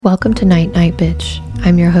Welcome to Night Night Bitch.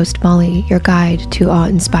 I'm your host Molly, your guide to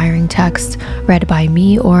awe-inspiring texts read by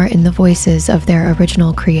me or in the voices of their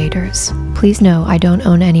original creators. Please know I don't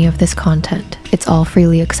own any of this content. It's all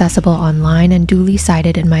freely accessible online and duly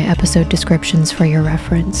cited in my episode descriptions for your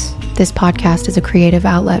reference. This podcast is a creative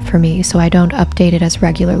outlet for me, so I don't update it as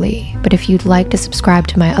regularly. But if you'd like to subscribe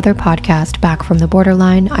to my other podcast, Back from the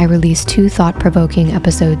Borderline, I release 2 thought-provoking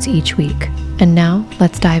episodes each week. And now,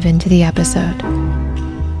 let's dive into the episode.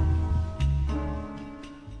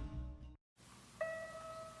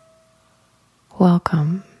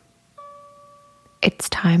 Welcome. It's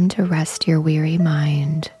time to rest your weary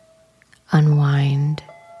mind, unwind,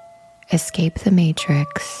 escape the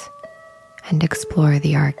matrix, and explore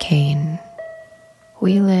the arcane.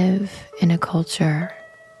 We live in a culture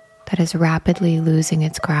that is rapidly losing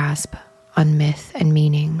its grasp on myth and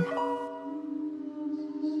meaning.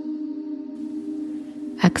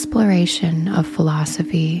 Exploration of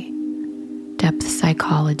philosophy, depth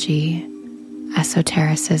psychology,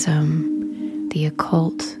 esotericism, the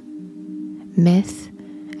occult, myth,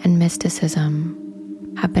 and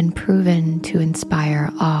mysticism have been proven to inspire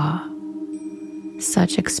awe.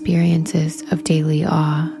 Such experiences of daily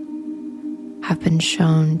awe have been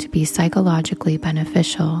shown to be psychologically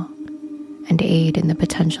beneficial and aid in the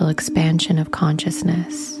potential expansion of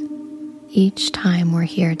consciousness. Each time we're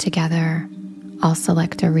here together, I'll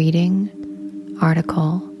select a reading,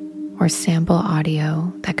 article, or sample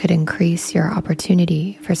audio that could increase your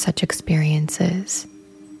opportunity for such experiences.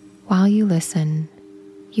 While you listen,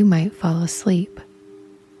 you might fall asleep.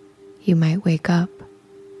 You might wake up.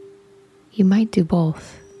 You might do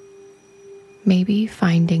both. Maybe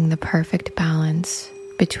finding the perfect balance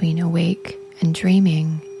between awake and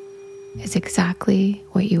dreaming is exactly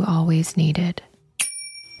what you always needed.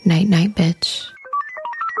 Night night, bitch.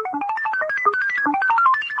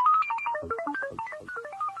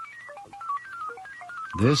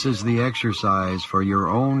 This is the exercise for your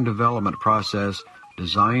own development process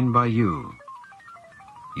designed by you.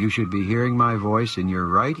 You should be hearing my voice in your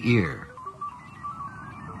right ear.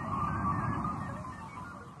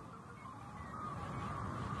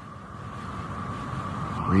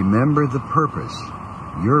 Remember the purpose,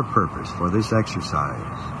 your purpose for this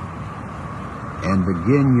exercise, and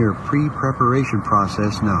begin your pre-preparation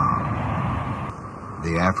process now.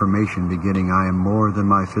 The affirmation beginning, I am more than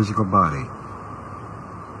my physical body.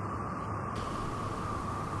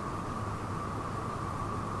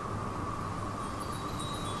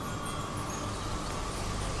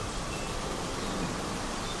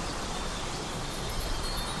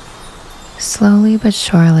 Slowly but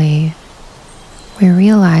surely, we're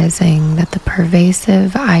realizing that the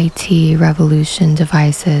pervasive IT revolution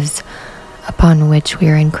devices upon which we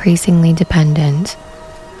are increasingly dependent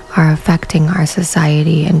are affecting our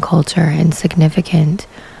society and culture in significant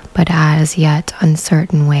but as yet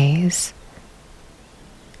uncertain ways.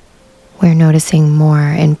 We're noticing more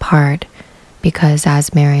in part because,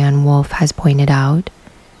 as Marianne Wolf has pointed out,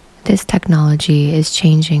 this technology is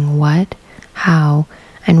changing what, how,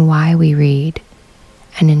 and why we read,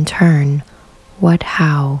 and in turn, what,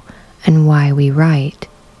 how, and why we write,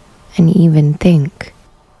 and even think.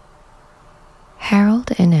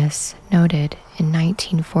 Harold Innis noted in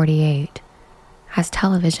 1948, as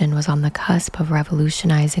television was on the cusp of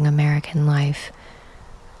revolutionizing American life,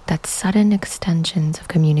 that sudden extensions of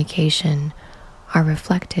communication are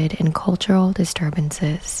reflected in cultural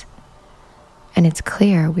disturbances. And it's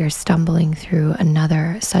clear we are stumbling through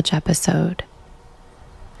another such episode.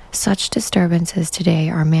 Such disturbances today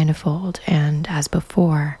are manifold, and as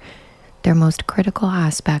before, their most critical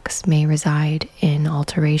aspects may reside in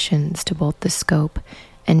alterations to both the scope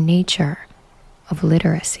and nature of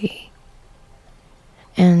literacy.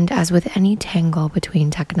 And as with any tangle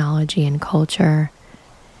between technology and culture,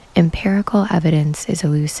 empirical evidence is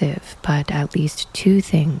elusive, but at least 2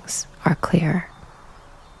 things are clear.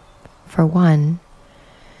 For one,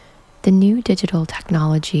 the new digital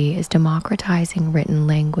technology is democratizing written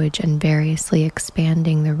language and variously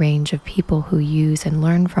expanding the range of people who use and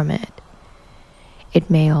learn from it. It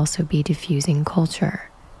may also be diffusing culture,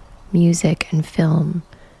 music and film,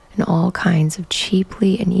 and all kinds of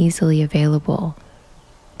cheaply and easily available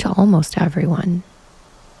to almost everyone.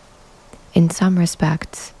 In some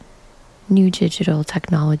respects, new digital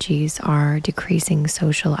technologies are decreasing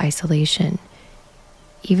social isolation,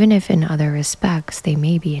 even if in other respects they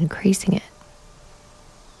may be increasing it.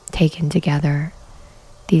 Taken together,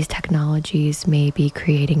 these technologies may be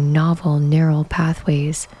creating novel neural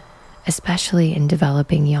pathways, especially in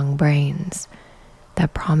developing young brains,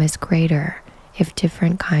 that promise greater, if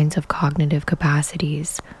different kinds of cognitive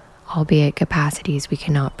capacities albeit capacities we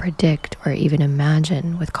cannot predict or even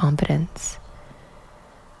imagine with confidence.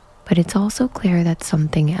 But it's also clear that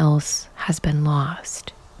something else has been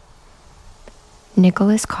lost.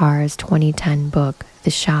 Nicholas Carr's 2010 book,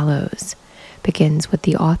 The Shallows, begins with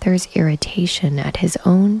the author's irritation at his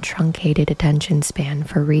own truncated attention span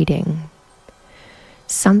for reading.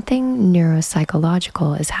 Something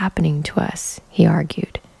neuropsychological is happening to us, he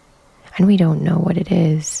argued, and we don't know what it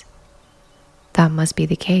is. That must be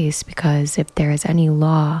the case because if there is any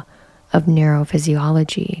law of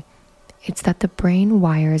neurophysiology, it's that the brain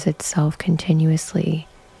wires itself continuously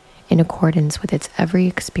in accordance with its every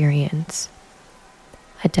experience.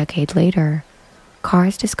 A decade later,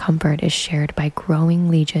 Carr's discomfort is shared by growing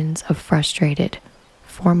legions of frustrated,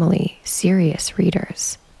 formally serious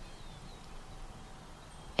readers.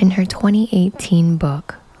 In her 2018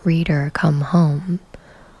 book, Reader Come Home,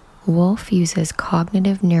 Woolf uses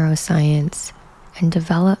cognitive neuroscience and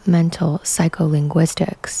developmental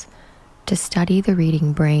psycholinguistics to study the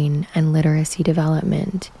reading brain and literacy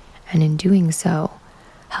development, and in doing so,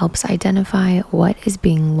 helps identify what is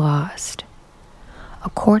being lost.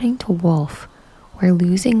 According to Woolf, we're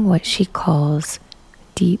losing what she calls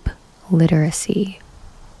deep literacy,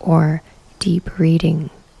 or deep reading.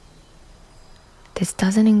 This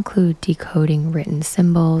doesn't include decoding written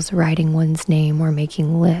symbols, writing one's name, or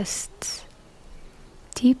making lists.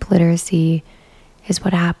 Deep literacy is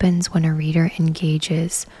what happens when a reader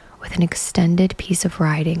engages with an extended piece of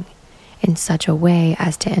writing in such a way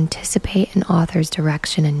as to anticipate an author's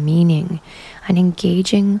direction and meaning, and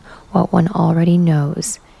engaging what one already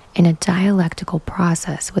knows in a dialectical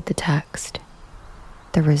process with the text.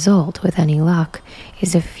 The result, with any luck,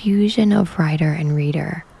 is a fusion of writer and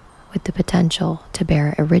reader with the potential to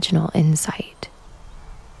bear original insight.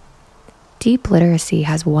 Deep literacy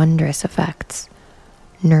has wondrous effects,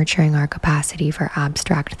 nurturing our capacity for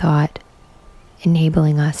abstract thought,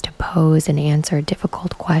 enabling us to pose and answer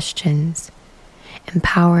difficult questions,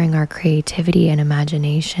 empowering our creativity and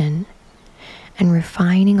imagination, and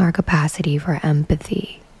refining our capacity for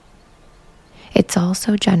empathy. It's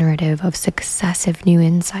also generative of successive new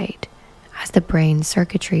insight as the brain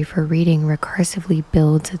circuitry for reading recursively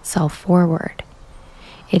builds itself forward.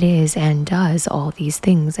 It is and does all these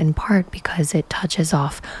things in part because it touches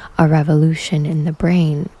off a revolution in the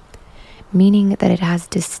brain, meaning that it has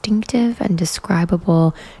distinctive and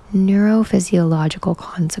describable neurophysiological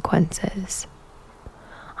consequences.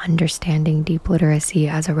 Understanding deep literacy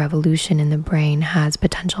as a revolution in the brain has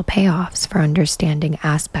potential payoffs for understanding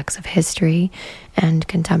aspects of history and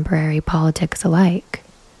contemporary politics alike.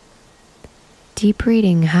 Deep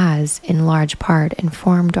reading has, in large part,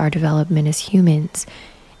 informed our development as humans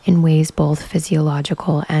in ways both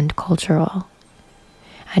physiological and cultural.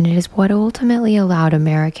 And it is what ultimately allowed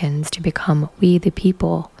Americans to become we the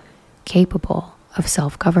people, capable of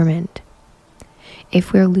self-government.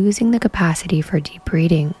 If we're losing the capacity for deep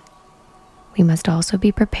reading, we must also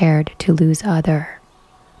be prepared to lose other,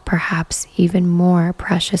 perhaps even more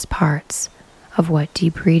precious parts of what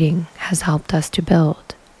deep reading has helped us to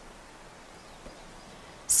build.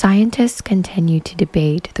 Scientists continue to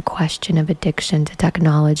debate the question of addiction to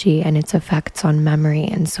technology and its effects on memory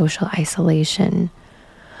and social isolation,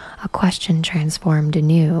 a question transformed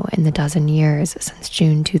anew in the dozen years since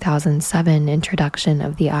June 2007 introduction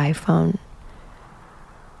of the iPhone.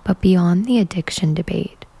 But beyond the addiction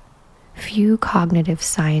debate, few cognitive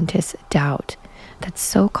scientists doubt that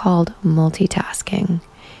so-called multitasking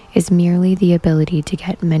is merely the ability to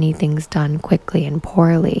get many things done quickly and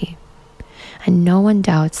poorly. And no one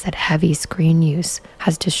doubts that heavy screen use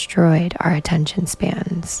has destroyed our attention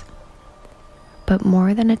spans. But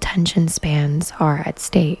more than attention spans are at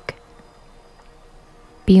stake.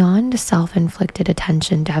 Beyond self-inflicted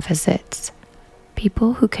attention deficits,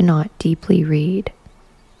 people who cannot deeply read,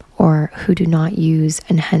 or who do not use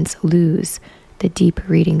and hence lose the deep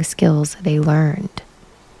reading skills they learned,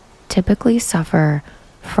 typically suffer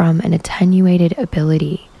from an attenuated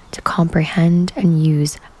ability to comprehend and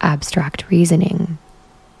use abstract reasoning.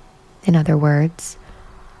 In other words,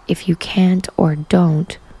 if you can't or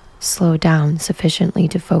don't slow down sufficiently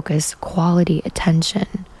to focus quality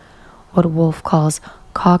attention, what Woolf calls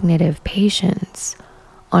cognitive patience,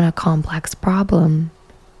 on a complex problem,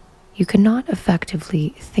 you cannot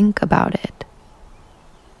effectively think about it.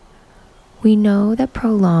 We know that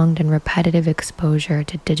prolonged and repetitive exposure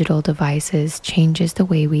to digital devices changes the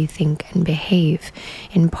way we think and behave,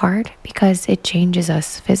 in part because it changes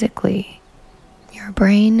us physically. Your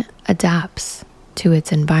brain adapts to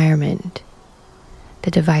its environment. The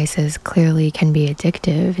devices clearly can be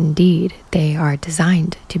addictive. Indeed, they are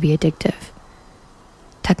designed to be addictive.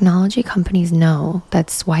 Technology companies know that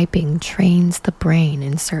swiping trains the brain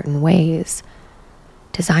in certain ways.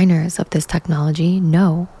 Designers of this technology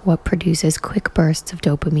know what produces quick bursts of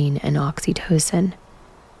dopamine and oxytocin.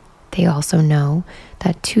 They also know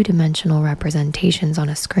that two-dimensional representations on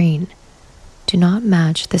a screen do not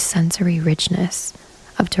match the sensory richness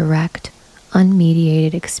of direct,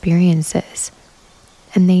 unmediated experiences,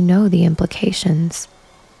 and they know the implications,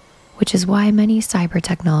 which is why many cyber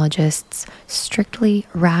technologists strictly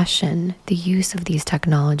ration the use of these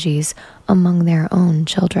technologies among their own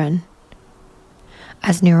children.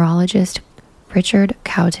 As neurologist Richard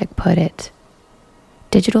Kautic put it,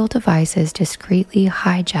 digital devices discreetly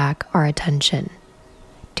hijack our attention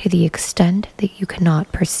to the extent that you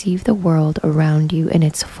cannot perceive the world around you in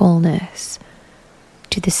its fullness.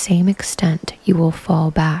 To the same extent, you will fall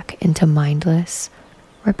back into mindless,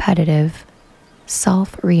 repetitive,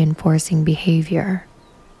 self-reinforcing behavior,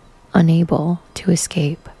 unable to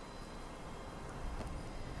escape.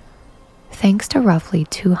 Thanks to roughly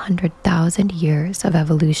 200,000 years of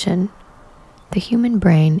evolution, the human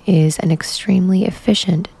brain is an extremely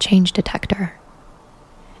efficient change detector.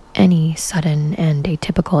 Any sudden and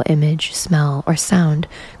atypical image, smell, or sound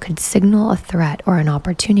could signal a threat or an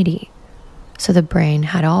opportunity, so the brain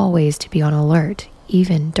had always to be on alert,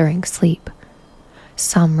 even during sleep.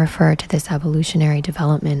 Some refer to this evolutionary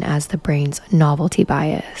development as the brain's novelty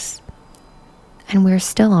bias. And we're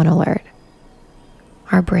still on alert.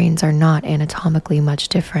 Our brains are not anatomically much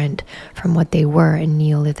different from what they were in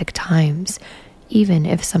Neolithic times, even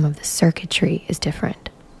if some of the circuitry is different.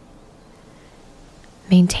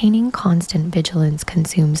 Maintaining constant vigilance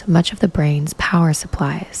consumes much of the brain's power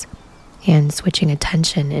supplies, and switching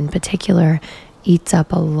attention in particular eats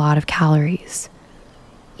up a lot of calories.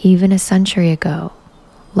 Even a century ago,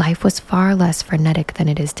 life was far less frenetic than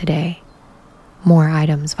it is today. More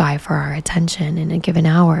items vie for our attention in a given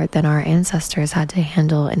hour than our ancestors had to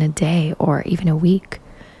handle in a day or even a week.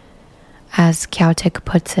 As Kautic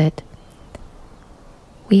puts it,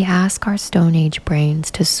 we ask our Stone Age brains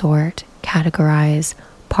to sort, categorize,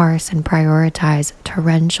 parse, and prioritize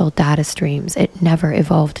torrential data streams it never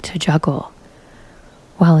evolved to juggle.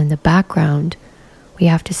 While in the background, we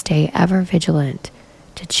have to stay ever vigilant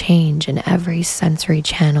to change in every sensory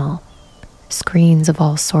channel. Screens of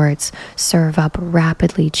all sorts serve up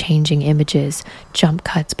rapidly changing images, jump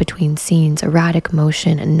cuts between scenes, erratic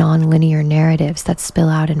motion, and non-linear narratives that spill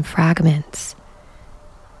out in fragments.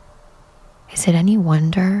 Is it any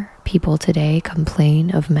wonder people today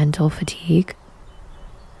complain of mental fatigue?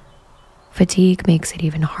 Fatigue makes it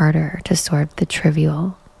even harder to sort the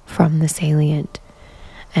trivial from the salient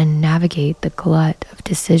and navigate the glut of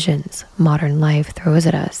decisions modern life throws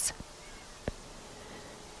at us.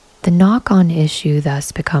 The knock-on issue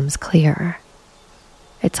thus becomes clear.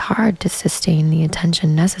 It's hard to sustain the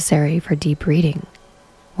attention necessary for deep reading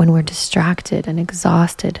when we're distracted and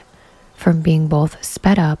exhausted from being both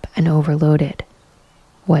sped up and overloaded,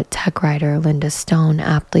 what tech writer Linda Stone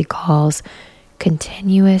aptly calls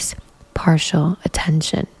continuous partial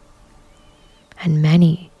attention. And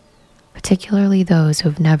many, particularly those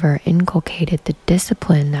who've never inculcated the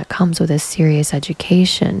discipline that comes with a serious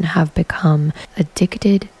education, have become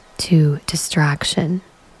addicted to distraction.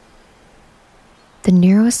 The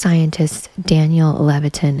neuroscientist Daniel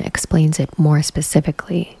Levitin explains it more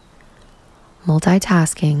specifically.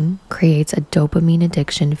 Multitasking creates a dopamine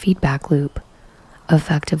addiction feedback loop,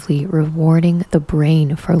 effectively rewarding the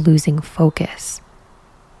brain for losing focus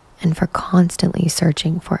and for constantly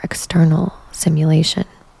searching for external stimulation.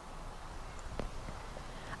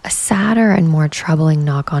 A sadder and more troubling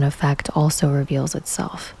knock-on effect also reveals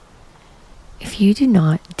itself. If you do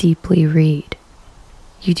not deeply read,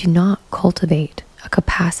 you do not cultivate a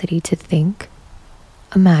capacity to think,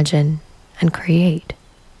 imagine, and create.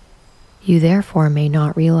 You therefore may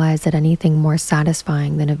not realize that anything more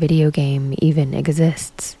satisfying than a video game even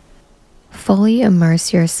exists. Fully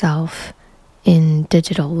immerse yourself in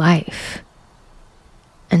digital life,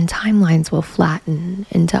 and timelines will flatten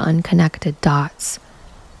into unconnected dots,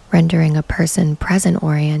 rendering a person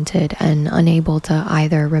present-oriented and unable to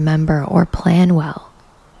either remember or plan well.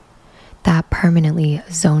 That permanently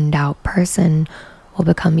zoned-out person will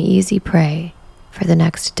become easy prey for the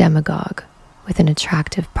next demagogue with an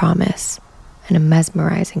attractive promise and a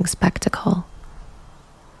mesmerizing spectacle.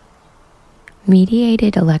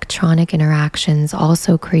 Mediated electronic interactions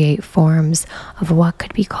also create forms of what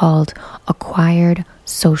could be called acquired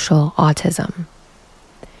social autism.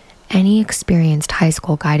 Any experienced high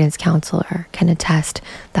school guidance counselor can attest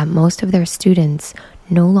that most of their students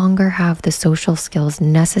no longer have the social skills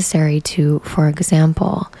necessary to, for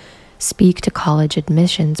example, speak to college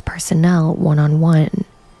admissions personnel one-on-one,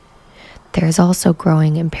 There is also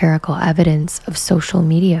growing empirical evidence of social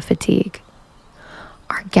media fatigue.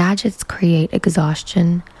 Our gadgets create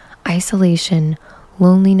exhaustion, isolation,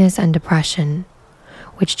 loneliness, and depression,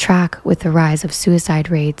 which track with the rise of suicide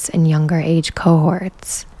rates in younger age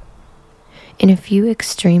cohorts. In a few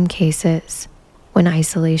extreme cases, when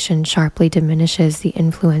isolation sharply diminishes the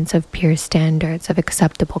influence of peer standards of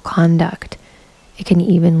acceptable conduct, it can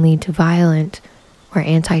even lead to violent or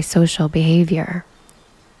antisocial behavior.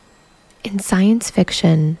 In science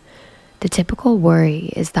fiction, the typical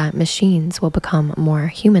worry is that machines will become more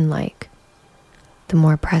human-like. The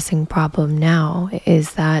more pressing problem now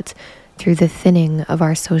is that through the thinning of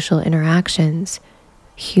our social interactions,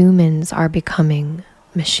 humans are becoming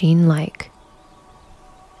machine-like.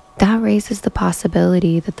 That raises the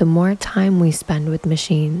possibility that the more time we spend with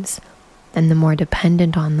machines and the more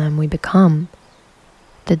dependent on them we become,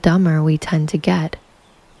 the dumber we tend to get,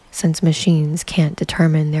 since machines can't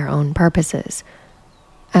determine their own purposes,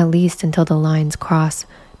 at least until the lines cross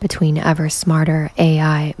between ever smarter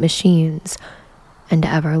AI machines and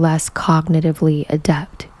ever less cognitively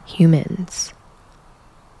adept humans.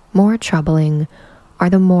 More troubling are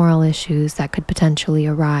the moral issues that could potentially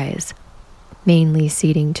arise, mainly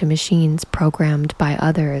ceding to machines programmed by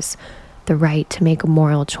others the right to make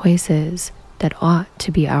moral choices that ought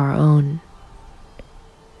to be our own.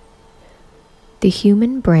 The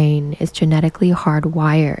human brain is genetically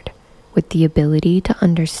hardwired with the ability to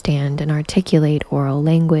understand and articulate oral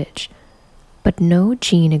language, but no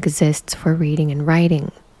gene exists for reading and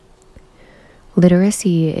writing.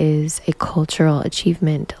 Literacy is a cultural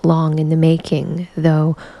achievement long in the making,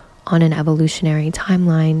 though on an evolutionary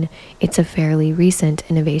timeline, it's a fairly recent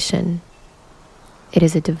innovation. It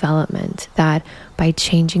is a development that, by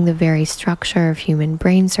changing the very structure of human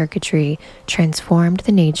brain circuitry, transformed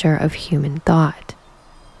the nature of human thought.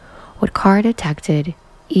 What Carr detected,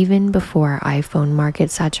 even before iPhone market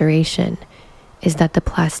saturation, is that the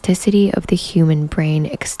plasticity of the human brain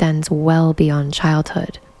extends well beyond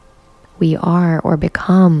childhood. We are, or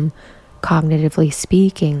become, cognitively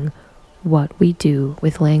speaking, what we do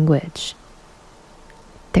with language.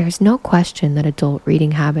 There's no question that adult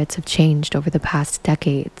reading habits have changed over the past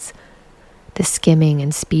decades. The skimming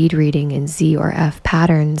and speed reading in Z or F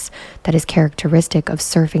patterns that is characteristic of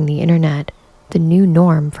surfing the internet, the new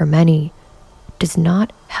norm for many, does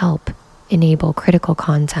not help enable critical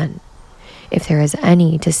content, if there is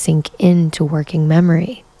any to sink into working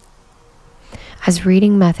memory. As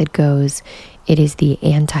reading method goes, it is the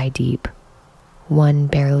anti-deep. One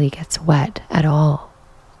barely gets wet at all.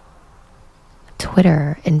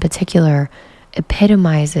 Twitter, in particular,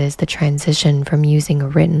 epitomizes the transition from using a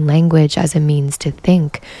written language as a means to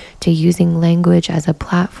think to using language as a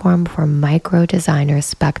platform for micro-designer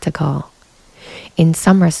spectacle. In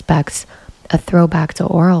some respects, a throwback to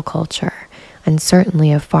oral culture, and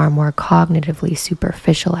certainly a far more cognitively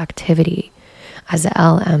superficial activity, as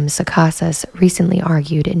L.M. Sakasas recently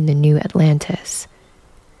argued in The New Atlantis.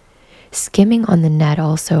 Skimming on the net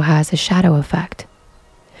also has a shadow effect.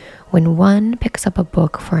 When one picks up a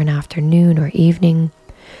book for an afternoon or evening,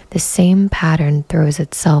 the same pattern throws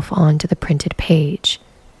itself onto the printed page.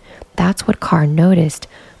 That's what Carr noticed,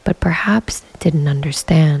 but perhaps didn't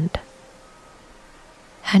understand.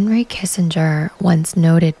 Henry Kissinger once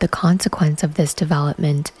noted the consequence of this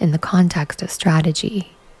development in the context of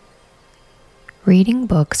strategy. Reading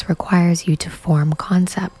books requires you to form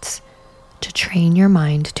concepts, to train your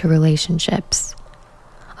mind to relationships.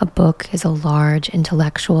 A book is a large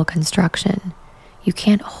intellectual construction. You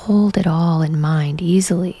can't hold it all in mind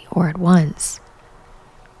easily or at once.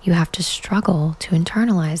 You have to struggle to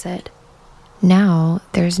internalize it. Now,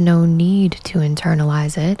 there's no need to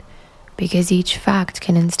internalize it because each fact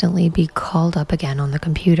can instantly be called up again on the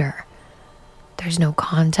computer. There's no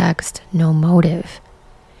context, no motive.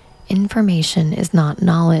 Information is not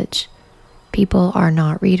knowledge. People are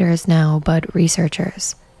not readers now, but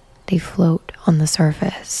researchers. They float on the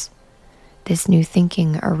surface. This new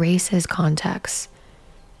thinking erases context.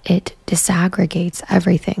 It disaggregates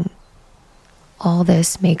everything. All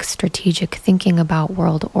this makes strategic thinking about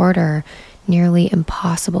world order nearly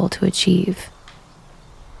impossible to achieve.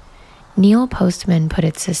 Neil Postman put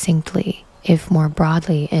it succinctly, if more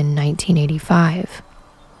broadly, in 1985.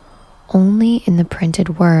 Only in the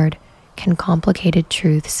printed word can complicated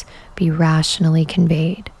truths be rationally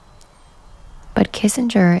conveyed. But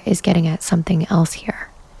Kissinger is getting at something else here,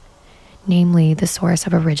 namely the source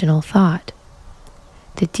of original thought.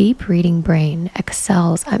 The deep reading brain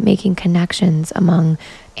excels at making connections among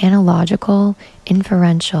analogical,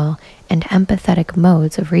 inferential, and empathetic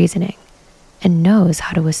modes of reasoning, and knows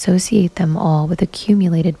how to associate them all with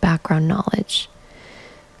accumulated background knowledge.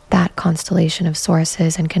 That constellation of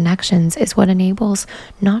sources and connections is what enables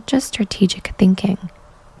not just strategic thinking,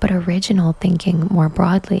 but original thinking more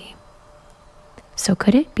broadly. So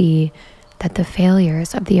could it be that the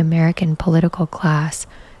failures of the American political class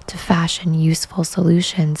to fashion useful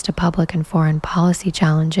solutions to public and foreign policy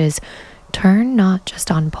challenges turn not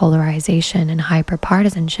just on polarization and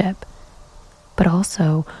hyperpartisanship, but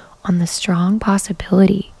also on the strong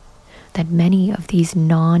possibility that many of these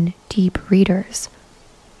non-deep readers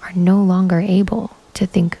are no longer able to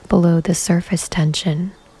think below the surface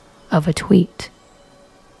tension of a tweet?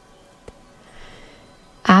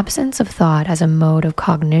 Absence of thought as a mode of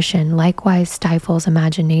cognition likewise stifles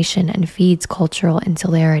imagination and feeds cultural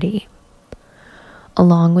insularity.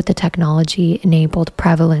 Along with the technology-enabled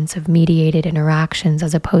prevalence of mediated interactions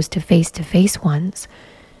as opposed to face-to-face ones,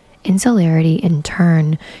 insularity in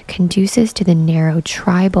turn conduces to the narrow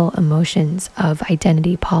tribal emotions of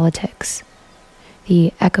identity politics.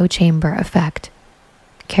 The echo chamber effect,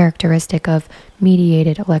 characteristic of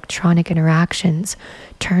mediated electronic interactions,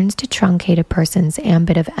 turns to truncate a person's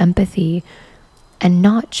ambit of empathy, and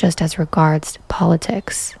not just as regards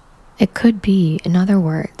politics. It could be, in other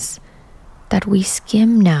words, that we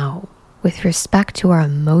skim now with respect to our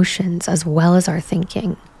emotions as well as our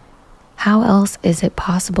thinking. How else is it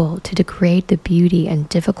possible to degrade the beauty and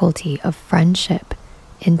difficulty of friendship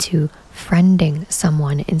into friending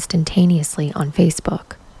someone instantaneously on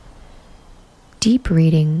Facebook? Deep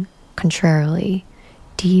reading, contrarily,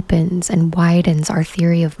 deepens and widens our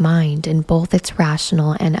theory of mind in both its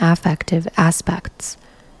rational and affective aspects.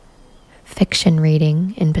 Fiction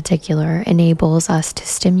reading, in particular, enables us to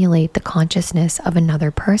stimulate the consciousness of another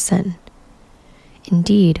person.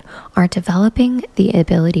 Indeed, our developing the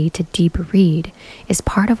ability to deep read is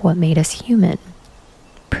part of what made us human.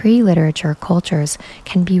 Pre-literature cultures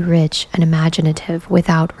can be rich and imaginative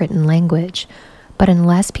without written language, but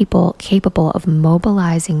unless people capable of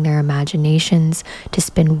mobilizing their imaginations to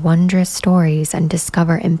spin wondrous stories and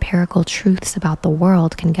discover empirical truths about the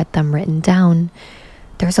world can get them written down,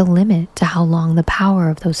 there's a limit to how long the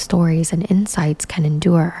power of those stories and insights can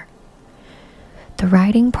endure. The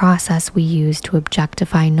writing process we use to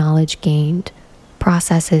objectify knowledge gained,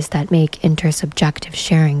 processes that make intersubjective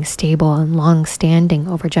sharing stable and long-standing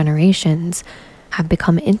over generations, have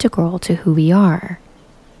become integral to who we are.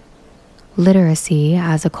 Literacy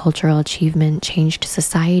as a cultural achievement changed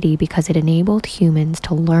society because it enabled humans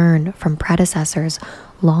to learn from predecessors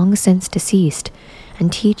long since deceased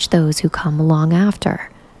and teach those who come along after,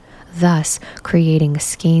 thus creating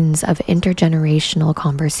skeins of intergenerational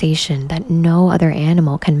conversation that no other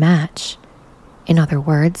animal can match. In other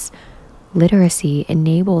words, literacy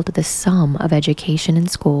enabled the sum of education in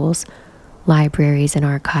schools, libraries and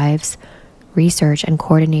archives, research and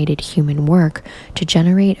coordinated human work to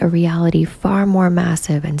generate a reality far more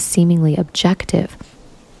massive and seemingly objective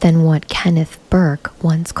than what Kenneth Burke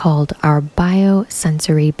once called our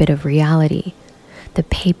biosensory bit of reality, the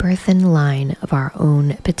paper-thin line of our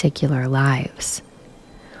own particular lives.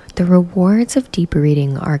 The rewards of deep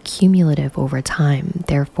reading are cumulative over time,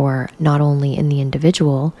 therefore not only in the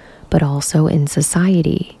individual, but also in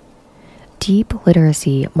society. Deep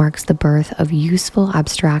literacy marks the birth of useful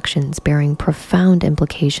abstractions bearing profound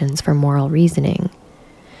implications for moral reasoning.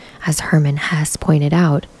 As Hermann Hesse pointed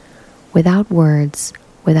out, without words,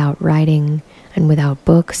 without writing, and without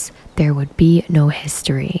books, there would be no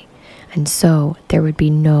history, and so there would be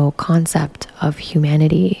no concept of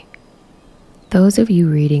humanity. Those of you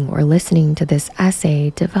reading or listening to this essay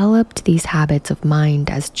developed these habits of mind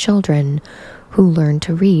as children who learned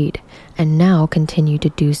to read and now continue to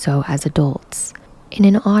do so as adults. In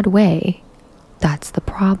an odd way, that's the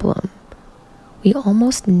problem. We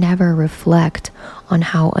almost never reflect on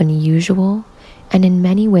how unusual and in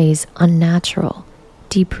many ways unnatural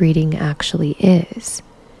deep reading actually is.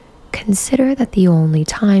 Consider that the only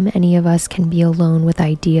time any of us can be alone with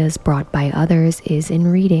ideas brought by others is in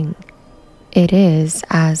reading. It is,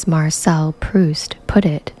 as Marcel Proust put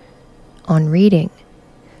it, on reading,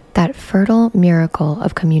 that fertile miracle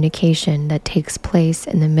of communication that takes place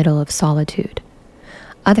in the middle of solitude.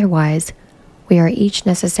 Otherwise, we are each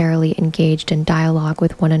necessarily engaged in dialogue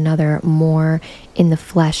with one another more in the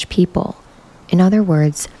flesh people. In other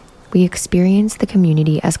words, we experience the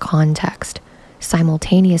community as context,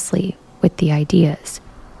 simultaneously with the ideas.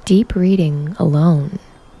 Deep reading alone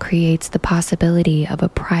creates the possibility of a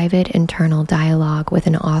private internal dialogue with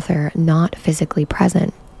an author not physically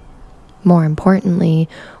present. More importantly,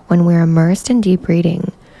 when we're immersed in deep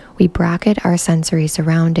reading, we bracket our sensory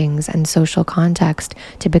surroundings and social context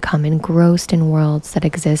to become engrossed in worlds that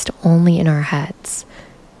exist only in our heads.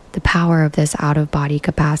 The power of this out-of-body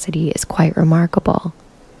capacity is quite remarkable.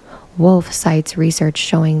 Woolf cites research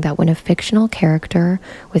showing that when a fictional character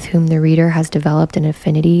with whom the reader has developed an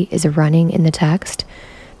affinity is running in the text,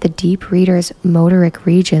 the deep reader's motoric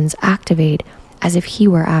regions activate as if he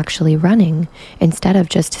were actually running instead of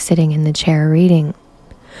just sitting in the chair reading.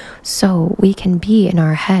 So we can be in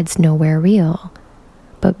our heads nowhere real,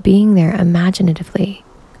 but being there imaginatively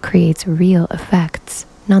creates real effects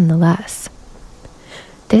nonetheless.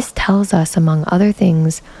 This tells us, among other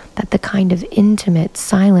things, that the kind of intimate,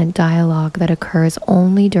 silent dialogue that occurs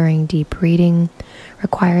only during deep reading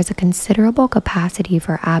requires a considerable capacity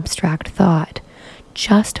for abstract thought,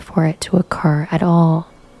 just for it to occur at all.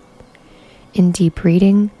 In deep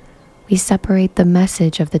reading, we separate the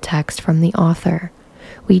message of the text from the author.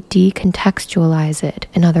 We decontextualize it,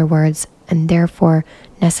 in other words, and therefore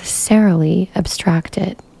necessarily abstract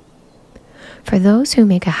it. For those who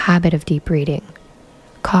make a habit of deep reading,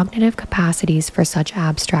 cognitive capacities for such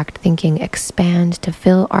abstract thinking expand to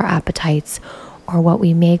fill our appetites, or what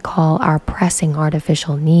we may call our pressing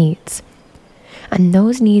artificial needs. And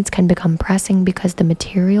those needs can become pressing because the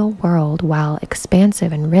material world, while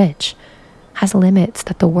expansive and rich, has limits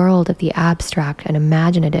that the world of the abstract and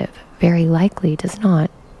imaginative very likely does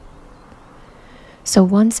not. So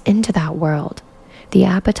once into that world, the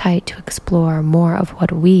appetite to explore more of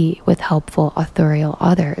what we, with helpful authorial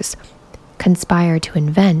others, conspire to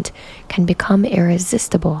invent can become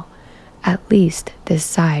irresistible, at least this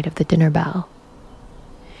side of the dinner bell.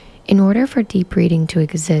 In order for deep reading to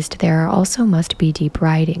exist, there also must be deep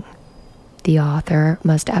writing. The author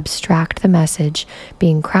must abstract the message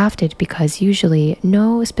being crafted because usually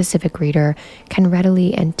no specific reader can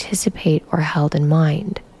readily anticipate or held in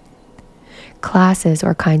mind. Classes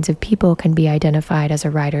or kinds of people can be identified as a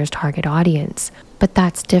writer's target audience, but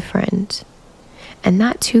that's different. And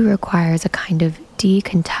that too requires a kind of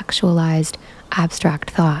decontextualized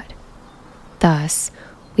abstract thought. Thus,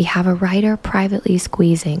 we have a writer privately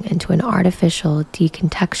squeezing into an artificial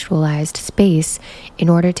decontextualized space in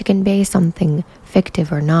order to convey something,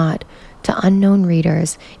 fictive or not, to unknown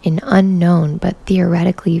readers in unknown but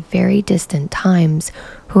theoretically very distant times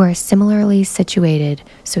who are similarly situated,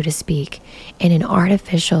 so to speak, in an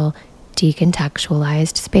artificial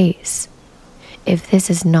decontextualized space. If this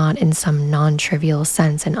is not in some non-trivial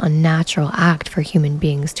sense an unnatural act for human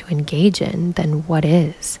beings to engage in, then what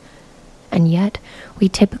is? And yet, we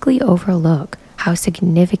typically overlook how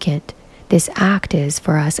significant this act is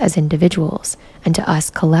for us as individuals and to us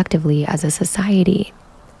collectively as a society.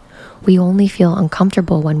 We only feel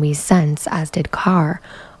uncomfortable when we sense, as did Carr,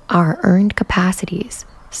 our earned capacities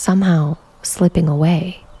somehow slipping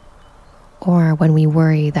away. Or when we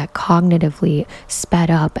worry that cognitively sped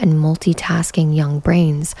up and multitasking young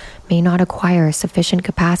brains may not acquire sufficient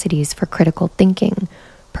capacities for critical thinking,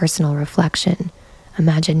 personal reflection,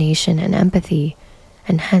 imagination, and empathy,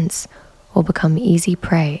 and hence will become easy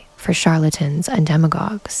prey for charlatans and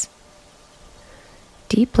demagogues.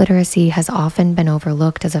 Deep literacy has often been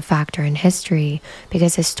overlooked as a factor in history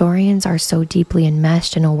because historians are so deeply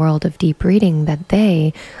enmeshed in a world of deep reading that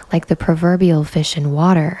they, like the proverbial fish in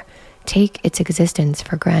water, take its existence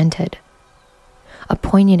for granted. A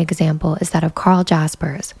poignant example is that of Karl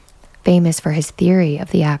Jaspers, famous for his theory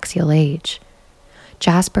of the axial age.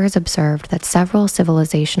 Jaspers observed that several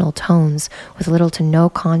civilizational tones with little to no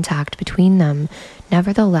contact between them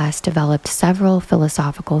nevertheless developed several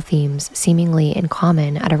philosophical themes seemingly in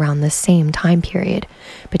common at around the same time period,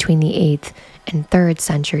 between the 8th and 3rd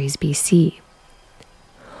centuries BC.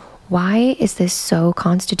 Why is this so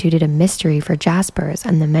constituted a mystery for Jaspers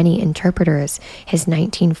and the many interpreters his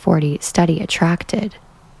 1940 study attracted?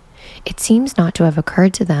 It seems not to have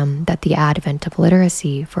occurred to them that the advent of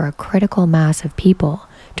literacy for a critical mass of people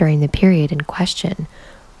during the period in question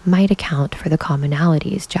might account for the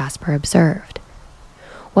commonalities Jasper observed.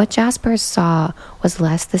 What Jaspers saw was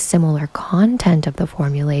less the similar content of the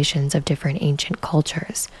formulations of different ancient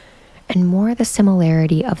cultures, and more the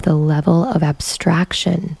similarity of the level of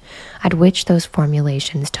abstraction at which those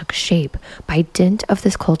formulations took shape by dint of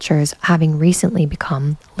these cultures having recently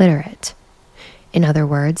become literate. In other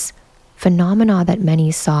words, phenomena that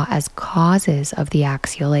many saw as causes of the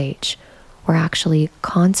axial age were actually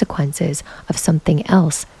consequences of something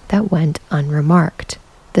else that went unremarked.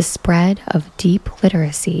 The spread of deep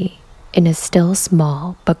literacy in a still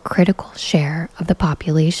small but critical share of the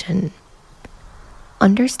population.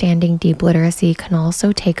 Understanding deep literacy can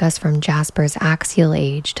also take us from Jasper's axial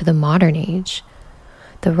age to the modern age.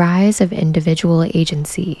 The rise of individual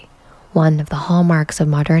agency, one of the hallmarks of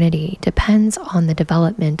modernity, depends on the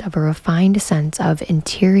development of a refined sense of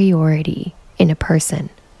interiority in a person.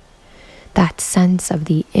 that sense of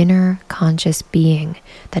the inner conscious being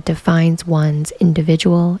that defines one's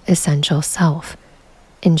individual essential self.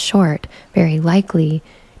 In short, very likely,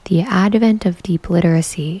 the advent of deep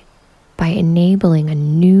literacy, by enabling a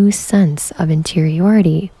new sense of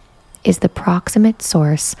interiority, is the proximate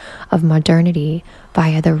source of modernity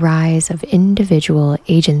via the rise of individual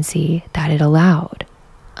agency that it allowed.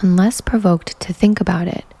 Unless provoked to think about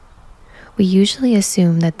it, we usually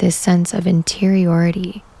assume that this sense of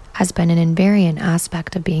interiority has been an invariant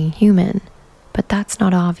aspect of being human, but that's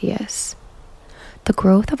not obvious. The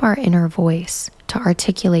growth of our inner voice to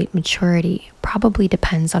articulate maturity probably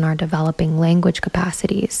depends on our developing language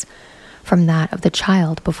capacities, from that of the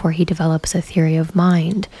child before he develops a theory of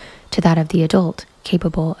mind to that of the adult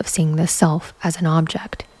capable of seeing the self as an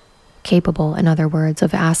object, capable, in other words,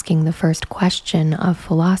 of asking the first question of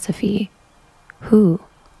philosophy: who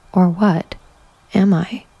or what am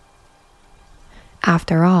I?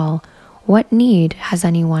 After all, what need has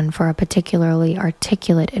anyone for a particularly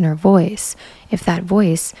articulate inner voice if that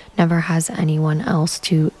voice never has anyone else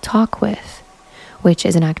to talk with, which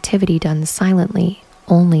is an activity done silently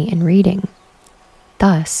only in reading?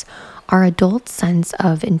 Thus, our adult sense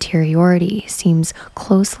of interiority seems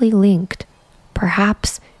closely linked,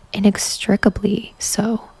 perhaps inextricably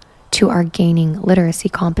so, to our gaining literacy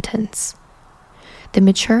competence. The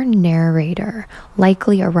mature narrator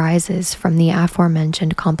likely arises from the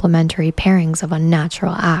aforementioned complementary pairings of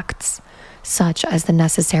unnatural acts, such as the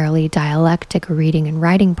necessarily dialectic reading and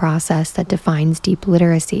writing process that defines deep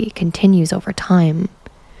literacy continues over time.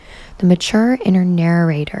 The mature inner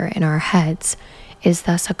narrator in our heads is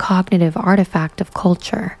thus a cognitive artifact of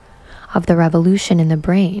culture, of the revolution in the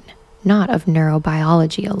brain, not of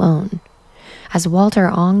neurobiology alone. As Walter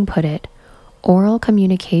Ong put it, oral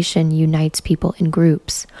communication unites people in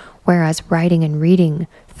groups, whereas writing and reading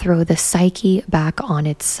throw the psyche back on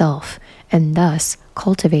itself and thus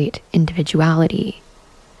cultivate individuality.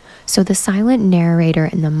 So the silent narrator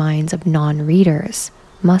in the minds of non-readers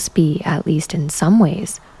must be, at least in some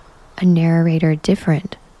ways, a narrator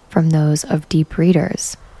different from those of deep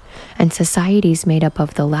readers, and societies made up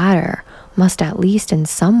of the latter must at least in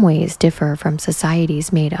some ways differ from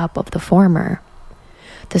societies made up of the former.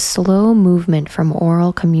 The slow movement from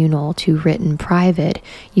oral communal to written private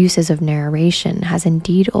uses of narration has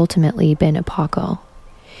indeed ultimately been epochal.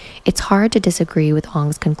 It's hard to disagree with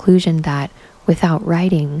Ong's conclusion that, without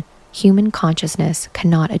writing, human consciousness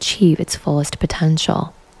cannot achieve its fullest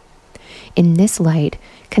potential. In this light,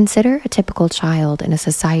 consider a typical child in a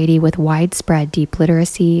society with widespread deep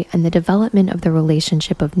literacy and the development of the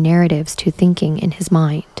relationship of narratives to thinking in his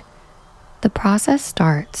mind. The process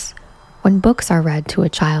starts when books are read to a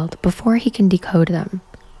child before he can decode them,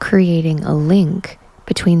 creating a link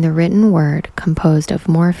between the written word composed of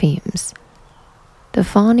morphemes. The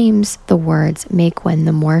phonemes the words make when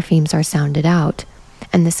the morphemes are sounded out,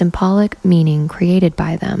 and the symbolic meaning created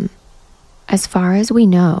by them. As far as we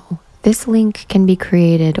know, this link can be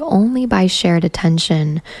created only by shared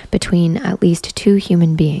attention between at least two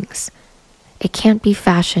human beings. It can't be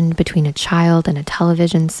fashioned between a child and a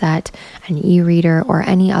television set, an e-reader, or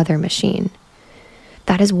any other machine.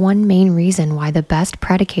 That is one main reason why the best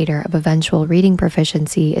predicator of eventual reading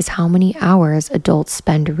proficiency is how many hours adults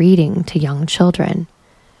spend reading to young children.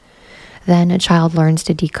 Then a child learns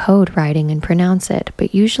to decode writing and pronounce it,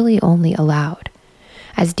 but usually only aloud.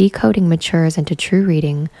 As decoding matures into true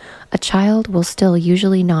reading, a child will still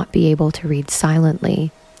usually not be able to read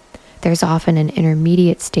silently. There's often an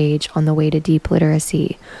intermediate stage on the way to deep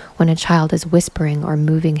literacy when a child is whispering or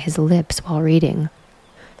moving his lips while reading.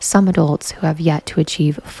 Some adults who have yet to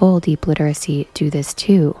achieve full deep literacy do this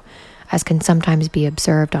too, as can sometimes be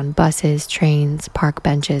observed on buses, trains, park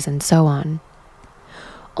benches, and so on.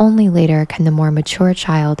 Only later can the more mature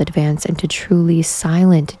child advance into truly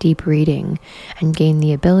silent deep reading and gain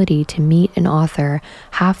the ability to meet an author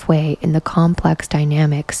halfway in the complex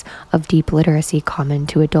dynamics of deep literacy common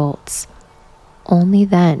to adults. Only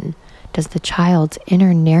then does the child's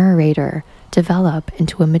inner narrator develop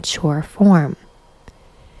into a mature form.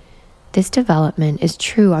 This development is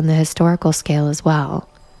true on the historical scale as well.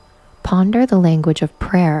 Ponder the language of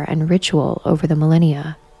prayer and ritual over the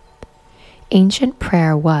millennia. Ancient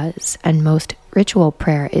prayer was, and most ritual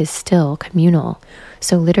prayer is still, communal,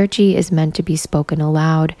 so liturgy is meant to be spoken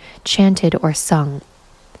aloud, chanted, or sung.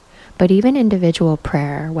 But even individual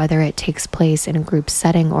prayer, whether it takes place in a group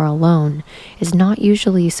setting or alone, is not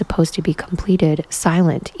usually supposed to be completed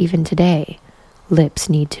silent even today. Lips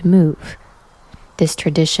need to move. This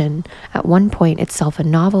tradition, at one point itself a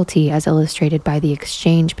novelty as illustrated by the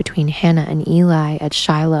exchange between Hannah and Eli at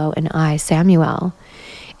Shiloh and Samuel,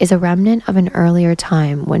 is a remnant of an earlier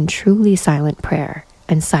time when truly silent prayer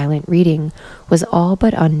and silent reading was all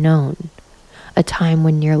but unknown, a time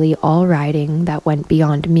when nearly all writing that went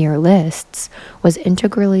beyond mere lists was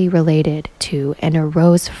integrally related to and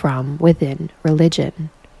arose from within religion.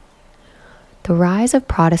 The rise of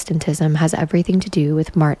Protestantism has everything to do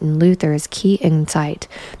with Martin Luther's key insight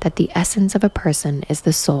that the essence of a person is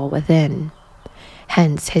the soul within.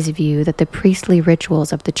 Hence his view that the priestly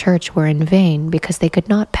rituals of the church were in vain because they could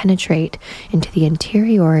not penetrate into the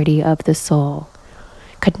interiority of the soul,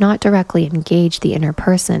 could not directly engage the inner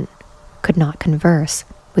person, could not converse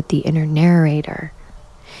with the inner narrator.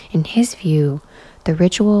 In his view, the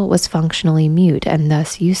ritual was functionally mute and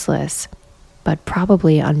thus useless, but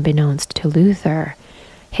probably unbeknownst to Luther,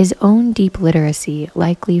 his own deep literacy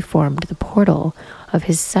likely formed the portal of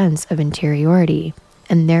his sense of interiority,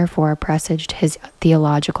 and therefore presaged his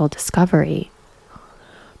theological discovery.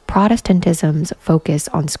 Protestantism's focus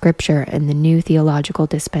on Scripture in the new theological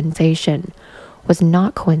dispensation was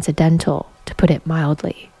not coincidental, to put it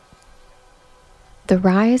mildly. The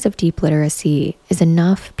rise of deep literacy is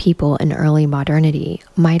enough people in early modernity,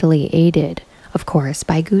 mightily aided, of course,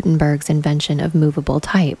 by Gutenberg's invention of movable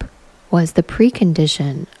type, was the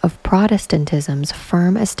precondition of Protestantism's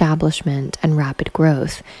firm establishment and rapid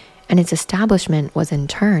growth, and its establishment was in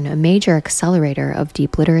turn a major accelerator of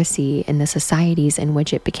deep literacy in the societies in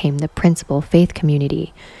which it became the principal faith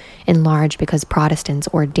community, in large because Protestants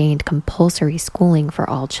ordained compulsory schooling for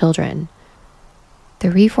all children.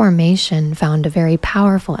 The Reformation found a very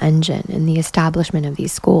powerful engine in the establishment of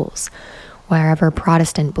these schools. Wherever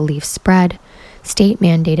Protestant beliefs spread,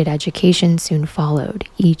 state-mandated education soon followed,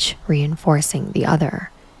 each reinforcing the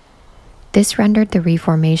other. This rendered the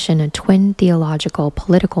Reformation a twin theological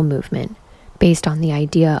political movement based on the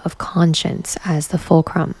idea of conscience as the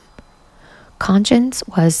fulcrum. Conscience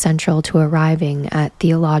was central to arriving at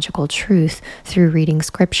theological truth through reading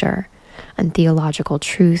Scripture, and theological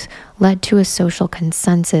truth led to a social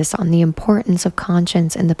consensus on the importance of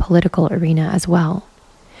conscience in the political arena as well.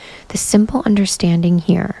 The simple understanding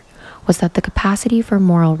here was that the capacity for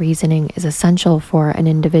moral reasoning is essential for an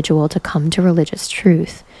individual to come to religious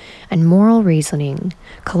truth, and moral reasoning,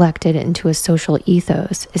 collected into a social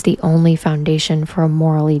ethos, is the only foundation for a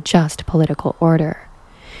morally just political order.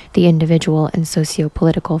 The individual and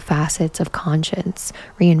socio-political facets of conscience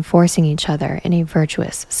reinforcing each other in a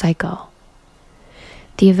virtuous cycle.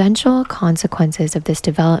 The eventual consequences of this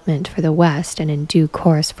development for the West and in due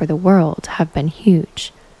course for the world have been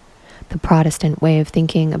huge. The Protestant way of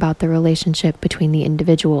thinking about the relationship between the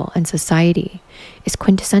individual and society is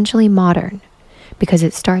quintessentially modern because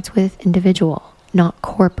it starts with individual, not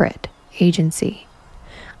corporate, agency.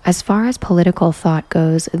 As far as political thought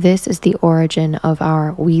goes, this is the origin of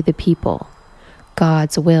our we the people.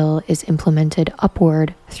 God's will is implemented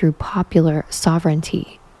upward through popular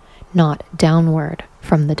sovereignty, not downward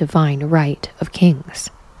from the divine right of kings.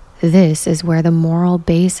 This is where the moral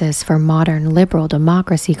basis for modern liberal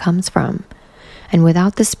democracy comes from, and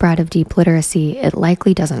without the spread of deep literacy, it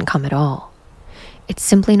likely doesn't come at all. It's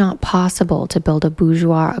simply not possible to build a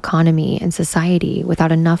bourgeois economy and society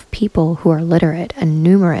without enough people who are literate and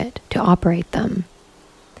numerate to operate them.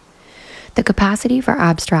 The capacity for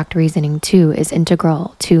abstract reasoning, too, is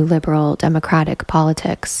integral to liberal democratic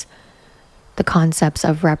politics. The concepts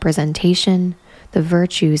of representation, the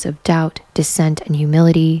virtues of doubt, dissent, and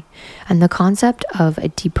humility, and the concept of a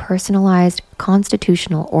depersonalized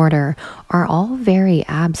constitutional order are all very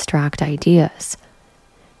abstract ideas.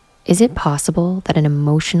 Is it possible that an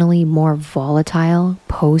emotionally more volatile,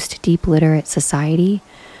 post-deep literate society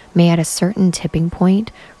may at a certain tipping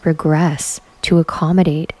point regress to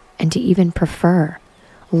accommodate and to even prefer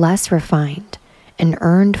less refined and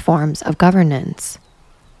earned forms of governance?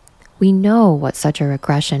 We know what such a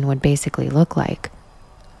regression would basically look like.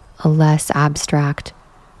 A less abstract,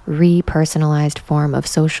 repersonalized form of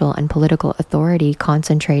social and political authority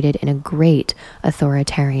concentrated in a great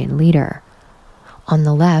authoritarian leader. On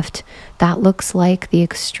the left, that looks like the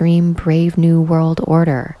extreme Brave New World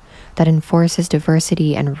Order that enforces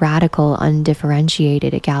diversity and radical,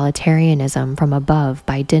 undifferentiated egalitarianism from above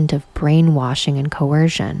by dint of brainwashing and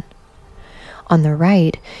coercion. On the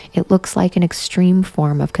right, it looks like an extreme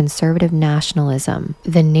form of conservative nationalism,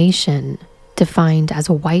 the nation, defined as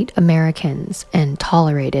white Americans and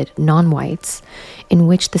tolerated non-whites, in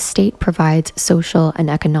which the state provides social and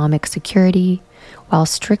economic security while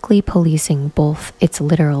strictly policing both its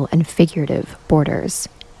literal and figurative borders.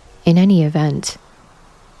 In any event,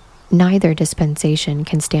 neither dispensation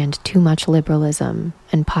can stand too much liberalism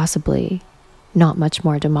and possibly not much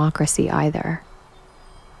more democracy either.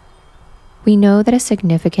 We know that a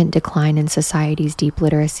significant decline in society's deep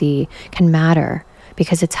literacy can matter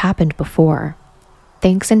because it's happened before.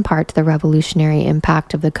 Thanks in part to the revolutionary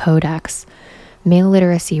impact of the Codex, male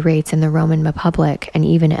literacy rates in the Roman Republic and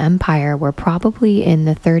even Empire were probably in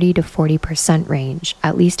the 30 to 40% range,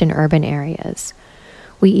 at least in urban areas.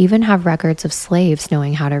 We even have records of slaves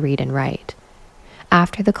knowing how to read and write.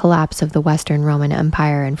 After the collapse of the Western Roman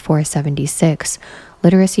Empire in 476,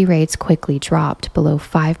 literacy rates quickly dropped below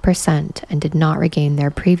 5% and did not regain their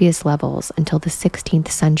previous levels until the 16th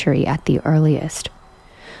century at the earliest.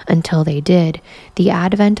 Until they did, the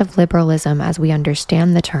advent of liberalism as we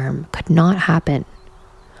understand the term could not happen.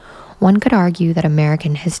 One could argue that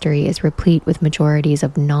American history is replete with majorities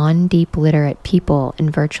of non-deep literate people in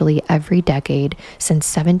virtually every decade since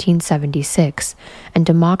 1776, and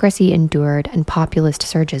democracy endured and populist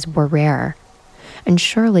surges were rare. And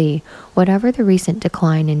surely, whatever the recent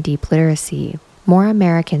decline in deep literacy, more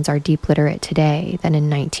Americans are deep literate today than in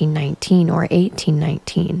 1919 or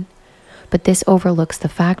 1819. But this overlooks the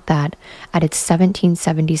fact that, at its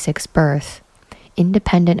 1776 birth,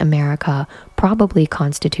 independent America probably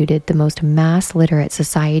constituted the most mass-literate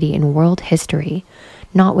society in world history,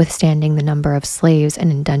 notwithstanding the number of slaves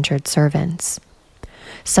and indentured servants.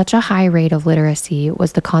 Such a high rate of literacy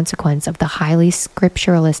was the consequence of the highly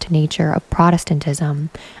scripturalist nature of Protestantism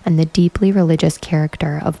and the deeply religious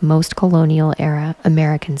character of most colonial-era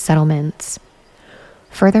American settlements.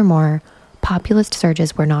 Furthermore, populist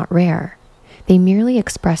surges were not rare. They merely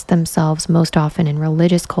expressed themselves most often in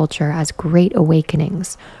religious culture as great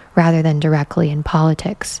awakenings, rather than directly in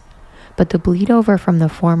politics. But the bleed over from the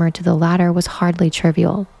former to the latter was hardly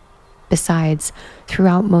trivial. Besides,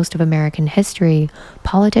 throughout most of American history,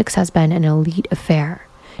 politics has been an elite affair,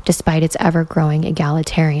 despite its ever-growing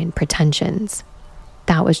egalitarian pretensions.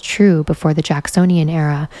 That was true before the Jacksonian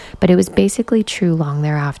era, but it was basically true long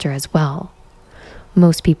thereafter as well.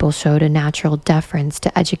 Most people showed a natural deference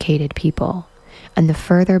to educated people. And the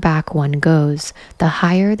further back one goes, the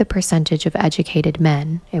higher the percentage of educated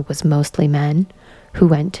men, it was mostly men, who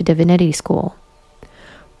went to divinity school.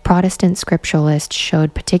 Protestant scripturalists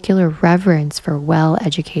showed particular reverence for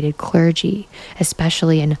well-educated clergy,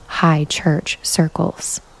 especially in high church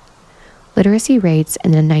circles. Literacy rates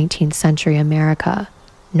in the 19th century America,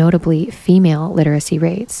 notably female literacy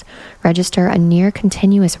rates, register a near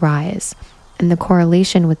continuous rise, and the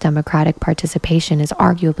correlation with democratic participation is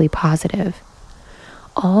arguably positive.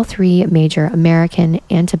 All three major American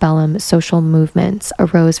antebellum social movements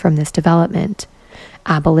arose from this development: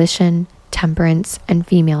 abolition, temperance, and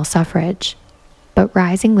female suffrage. But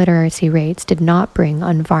rising literacy rates did not bring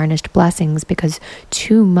unvarnished blessings because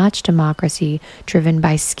too much democracy driven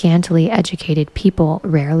by scantily educated people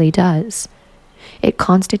rarely does. It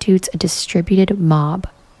constitutes a distributed mob,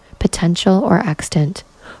 potential or extant,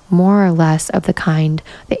 more or less of the kind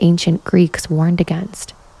the ancient Greeks warned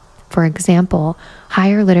against. For example,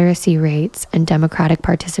 higher literacy rates and democratic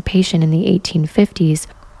participation in the 1850s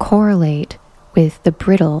correlate with the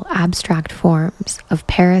brittle, abstract forms of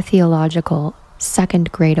paratheological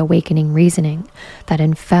second-grade awakening reasoning that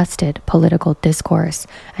infested political discourse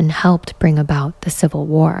and helped bring about the Civil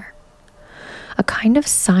War. A kind of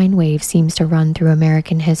sine wave seems to run through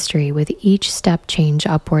American history, with each step change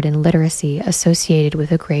upward in literacy associated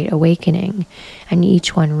with a great awakening, and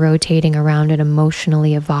each one rotating around an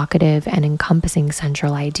emotionally evocative and encompassing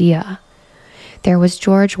central idea. There was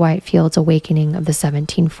George Whitefield's awakening of the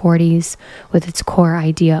 1740s, with its core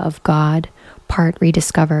idea of God, part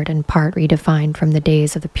rediscovered and part redefined from the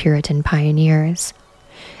days of the Puritan pioneers.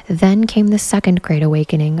 Then came the Second Great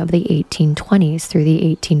Awakening of the 1820s through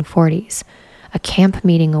the 1840s, a camp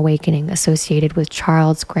meeting awakening associated with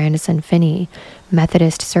Charles Grandison Finney,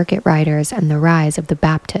 Methodist circuit riders, and the rise of the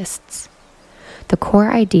Baptists. The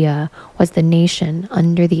core idea was the nation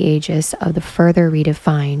under the aegis of the further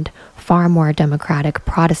redefined, far more democratic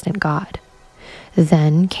Protestant God.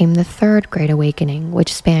 Then came the Third Great Awakening,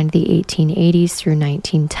 which spanned the 1880s through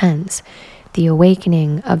 1910s, the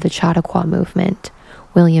awakening of the Chautauqua movement,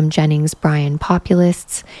 William Jennings Bryan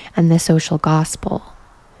populists, and the social gospel.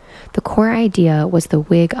 The core idea was the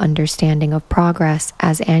Whig understanding of progress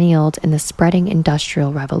as annealed in the spreading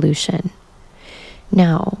Industrial Revolution.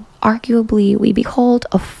 Now, arguably, we behold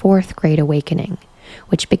a Fourth Great Awakening,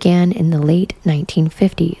 which began in the late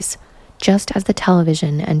 1950s, just as the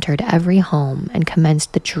television entered every home and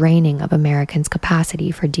commenced the draining of Americans' capacity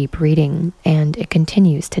for deep reading, and it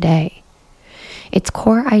continues today. Its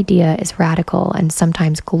core idea is radical and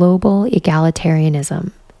sometimes global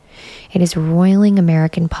egalitarianism. It is roiling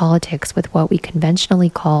American politics with what we conventionally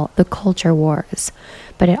call the culture wars,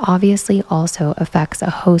 but it obviously also affects a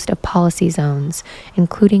host of policy zones,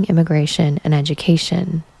 including immigration and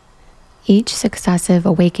education. Each successive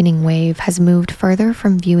awakening wave has moved further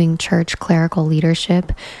from viewing church clerical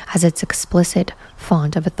leadership as its explicit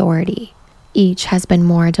font of authority. Each has been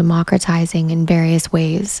more democratizing in various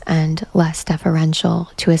ways and less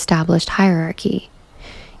deferential to established hierarchy.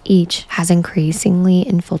 Each has increasingly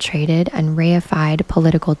infiltrated and reified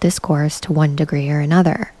political discourse to one degree or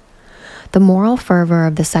another. The moral fervor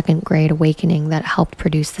of the Second Great Awakening that helped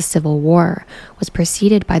produce the Civil War was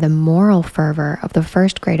preceded by the moral fervor of the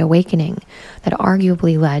First Great Awakening that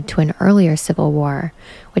arguably led to an earlier Civil War,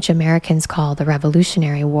 which Americans call the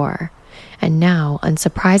Revolutionary War. And now,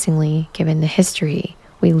 unsurprisingly, given the history,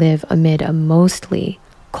 we live amid a mostly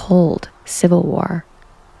cold Civil War.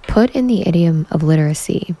 Put in the idiom of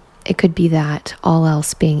literacy, it could be that, all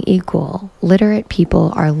else being equal, literate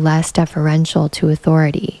people are less deferential to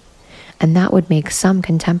authority, and that would make some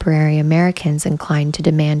contemporary Americans inclined to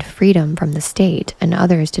demand freedom from the state and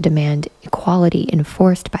others to demand equality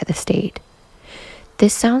enforced by the state.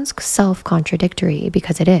 This sounds self-contradictory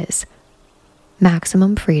because it is.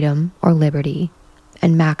 Maximum freedom or liberty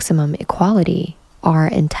and maximum equality are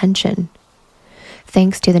in tension.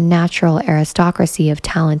 Thanks to the natural aristocracy of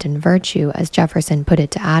talent and virtue, as Jefferson put it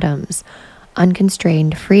to Adams,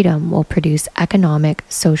 unconstrained freedom will produce economic,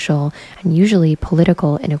 social, and usually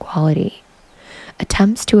political inequality.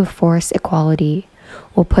 Attempts to enforce equality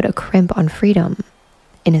will put a crimp on freedom.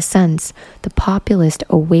 In a sense, the populist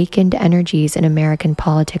awakened energies in American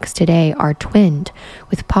politics today are twinned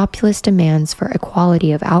with populist demands for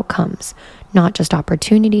equality of outcomes, not just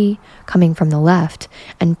opportunity coming from the left,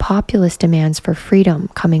 and populist demands for freedom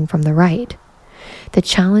coming from the right. The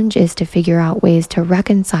challenge is to figure out ways to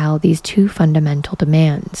reconcile these two fundamental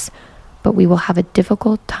demands, but we will have a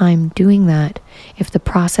difficult time doing that if the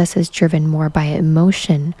process is driven more by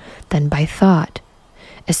emotion than by thought,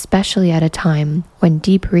 especially at a time when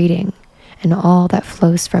deep reading and all that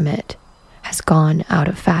flows from it has gone out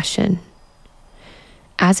of fashion.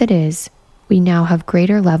 As it is, we now have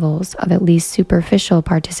greater levels of at least superficial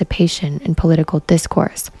participation in political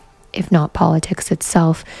discourse, if not politics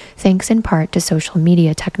itself, thanks in part to social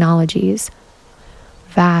media technologies.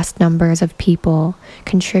 Vast numbers of people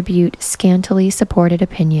contribute scantily supported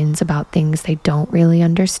opinions about things they don't really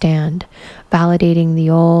understand, validating the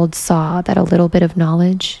old saw that a little bit of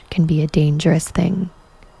knowledge can be a dangerous thing.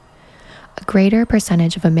 A greater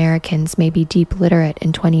percentage of Americans may be deep literate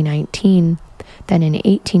in 2019 than in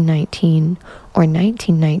 1819 or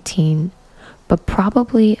 1919, but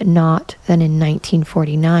probably not than in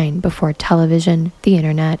 1949 before television, the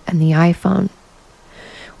internet, and the iPhone.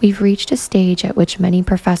 We've reached a stage at which many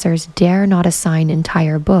professors dare not assign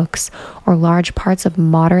entire books or large parts of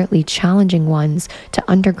moderately challenging ones to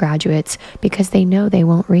undergraduates because they know they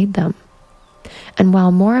won't read them. And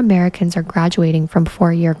while more Americans are graduating from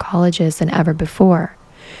four-year colleges than ever before,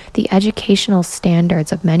 the educational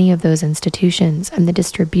standards of many of those institutions and the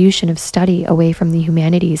distribution of study away from the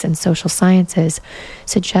humanities and social sciences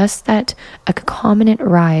suggests that a concomitant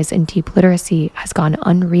rise in deep literacy has gone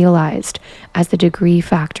unrealized as the degree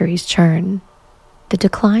factories churn. The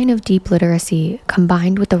decline of deep literacy,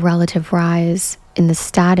 combined with the relative rise in the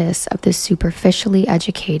status of the superficially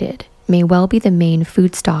educated, may well be the main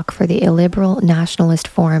foodstock for the illiberal nationalist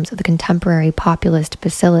forms of the contemporary populist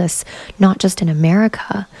bacillus, not just in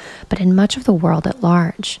America, but in much of the world at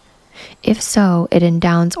large. If so, it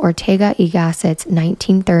endows Ortega y Gasset's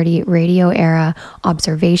 1930 radio-era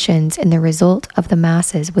observations in the result of the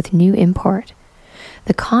masses with new import.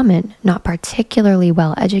 The common, not particularly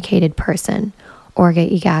well-educated person,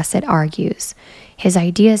 Ortega y Gasset argues, his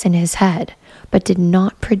ideas in his head, but did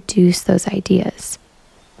not produce those ideas.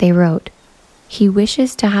 They wrote, "He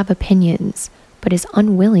wishes to have opinions, but is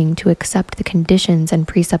unwilling to accept the conditions and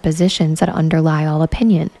presuppositions that underlie all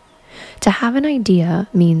opinion. To have an idea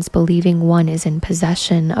means believing one is in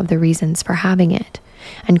possession of the reasons for having it,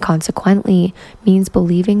 and consequently means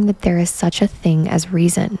believing that there is such a thing as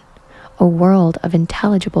reason, a world of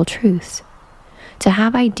intelligible truths. To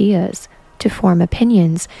have ideas, to form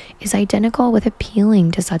opinions, is identical with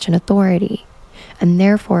appealing to such an authority, and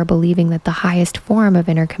therefore believing that the highest form of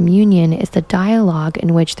intercommunion is the dialogue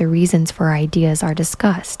in which the reasons for ideas are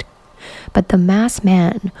discussed. But the mass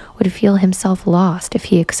man would feel himself lost if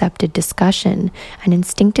he accepted discussion and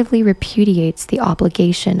instinctively repudiates the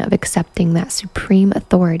obligation of accepting that supreme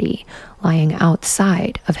authority lying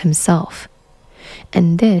outside of himself.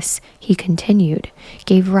 And this, he continued,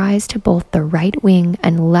 gave rise to both the right-wing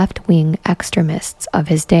and left-wing extremists of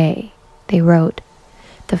his day. They wrote,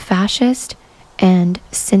 The fascist and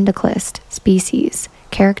syndicalist species,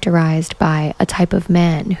 characterized by a type of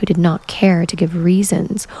man who did not care to give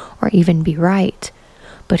reasons or even be right,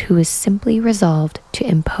 but who was simply resolved to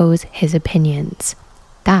impose his opinions.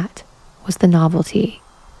 That was the novelty.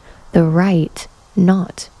 The right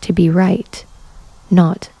not to be right,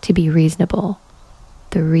 not to be reasonable.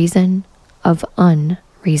 The reason of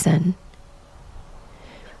unreason.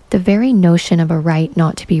 The very notion of a right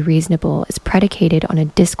not to be reasonable is predicated on a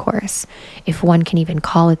discourse, if one can even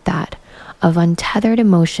call it that, of untethered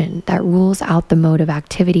emotion that rules out the mode of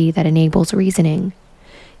activity that enables reasoning,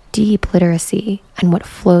 deep literacy, and what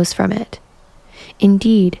flows from it.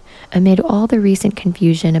 Indeed, amid all the recent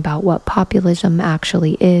confusion about what populism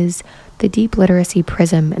actually is, the deep literacy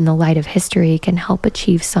prism in the light of history can help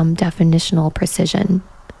achieve some definitional precision.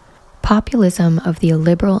 Populism of the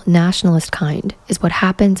illiberal nationalist kind is what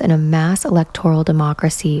happens in a mass electoral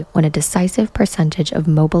democracy when a decisive percentage of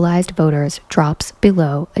mobilized voters drops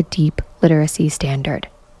below a deep literacy standard.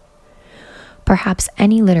 Perhaps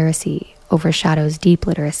any literacy overshadows deep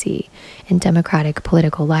literacy in democratic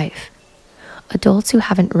political life. Adults who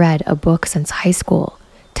haven't read a book since high school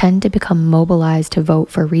tend to become mobilized to vote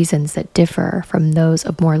for reasons that differ from those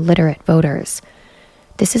of more literate voters.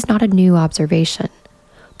 This is not a new observation.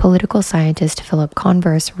 Political scientist Philip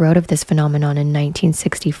Converse wrote of this phenomenon in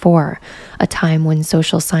 1964, a time when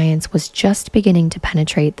social science was just beginning to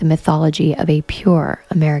penetrate the mythology of a pure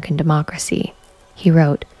American democracy. He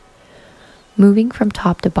wrote, "Moving from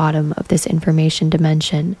top to bottom of this information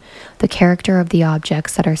dimension, the character of the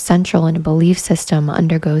objects that are central in a belief system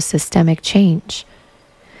undergoes systemic change.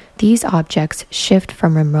 These objects shift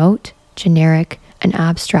from remote, generic, and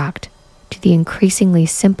abstract to the increasingly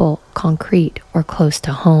simple, concrete, or close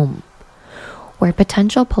to home. Where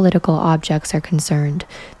potential political objects are concerned,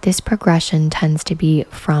 this progression tends to be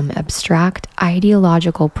from abstract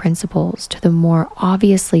ideological principles to the more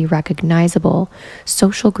obviously recognizable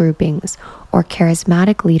social groupings or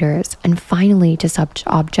charismatic leaders, and finally to such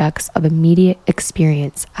objects of immediate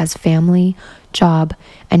experience as family, job,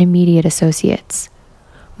 and immediate associates.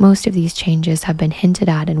 Most of these changes have been hinted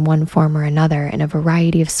at in one form or another in a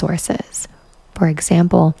variety of sources. For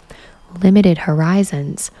example, limited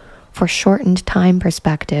horizons, foreshortened time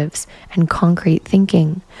perspectives, and concrete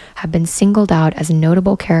thinking have been singled out as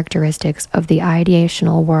notable characteristics of the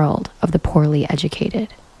ideational world of the poorly educated.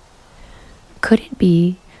 Could it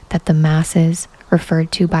be that the masses,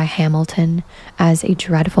 referred to by Hamilton as a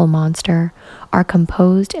dreadful monster, are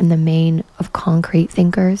composed in the main of concrete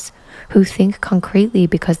thinkers who think concretely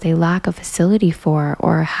because they lack a facility for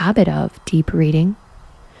or a habit of deep reading?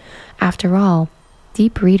 After all,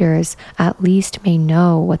 deep readers at least may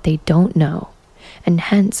know what they don't know, and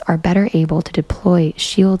hence are better able to deploy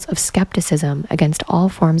shields of skepticism against all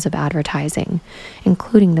forms of advertising,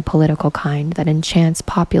 including the political kind that enchants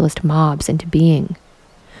populist mobs into being.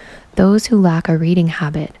 Those who lack a reading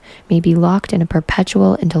habit may be locked in a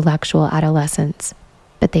perpetual intellectual adolescence,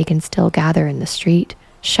 but they can still gather in the street,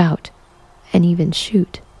 shout, and even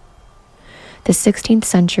shoot. The 16th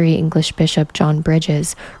century English bishop John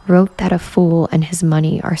Bridges wrote that a fool and his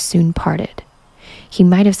money are soon parted. He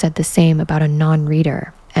might have said the same about a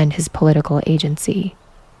non-reader and his political agency.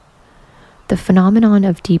 The phenomenon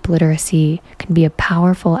of deep literacy can be a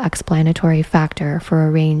powerful explanatory factor for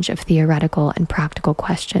a range of theoretical and practical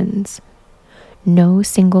questions. No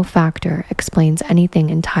single factor explains anything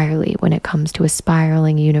entirely when it comes to a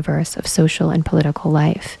spiraling universe of social and political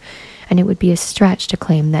life, and it would be a stretch to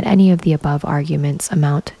claim that any of the above arguments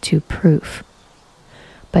amount to proof.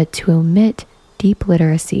 But to omit deep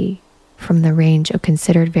literacy from the range of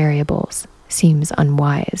considered variables seems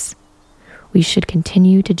unwise. We should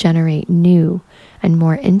continue to generate new and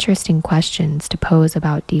more interesting questions to pose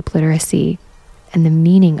about deep literacy and the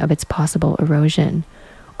meaning of its possible erosion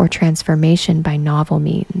or transformation by novel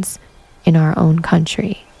means in our own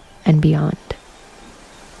country and beyond.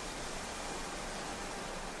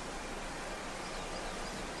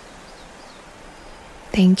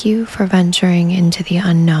 Thank you for venturing into the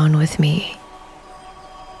unknown with me.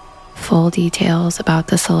 Full details about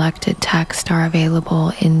the selected text are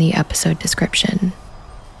available in the episode description.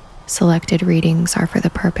 Selected readings are for the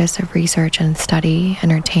purpose of research and study,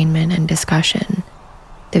 entertainment, and discussion.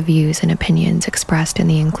 The views and opinions expressed in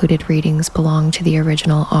the included readings belong to the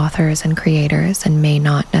original authors and creators and may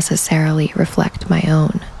not necessarily reflect my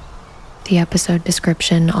own. The episode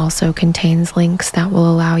description also contains links that will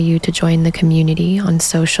allow you to join the community on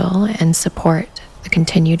social and support the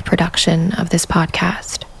continued production of this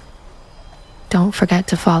podcast. Don't forget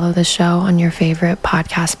to follow the show on your favorite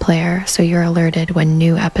podcast player so you're alerted when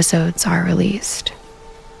new episodes are released.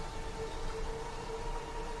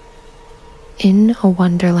 In a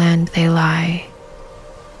wonderland they lie,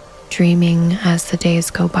 dreaming as the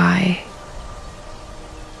days go by,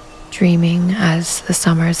 dreaming as the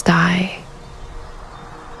summers die,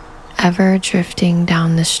 ever drifting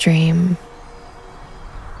down the stream,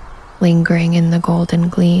 lingering in the golden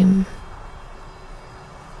gleam.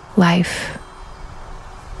 Life,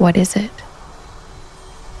 what is it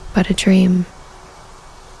but a dream?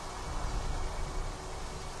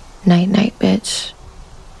 Night, night, bitch.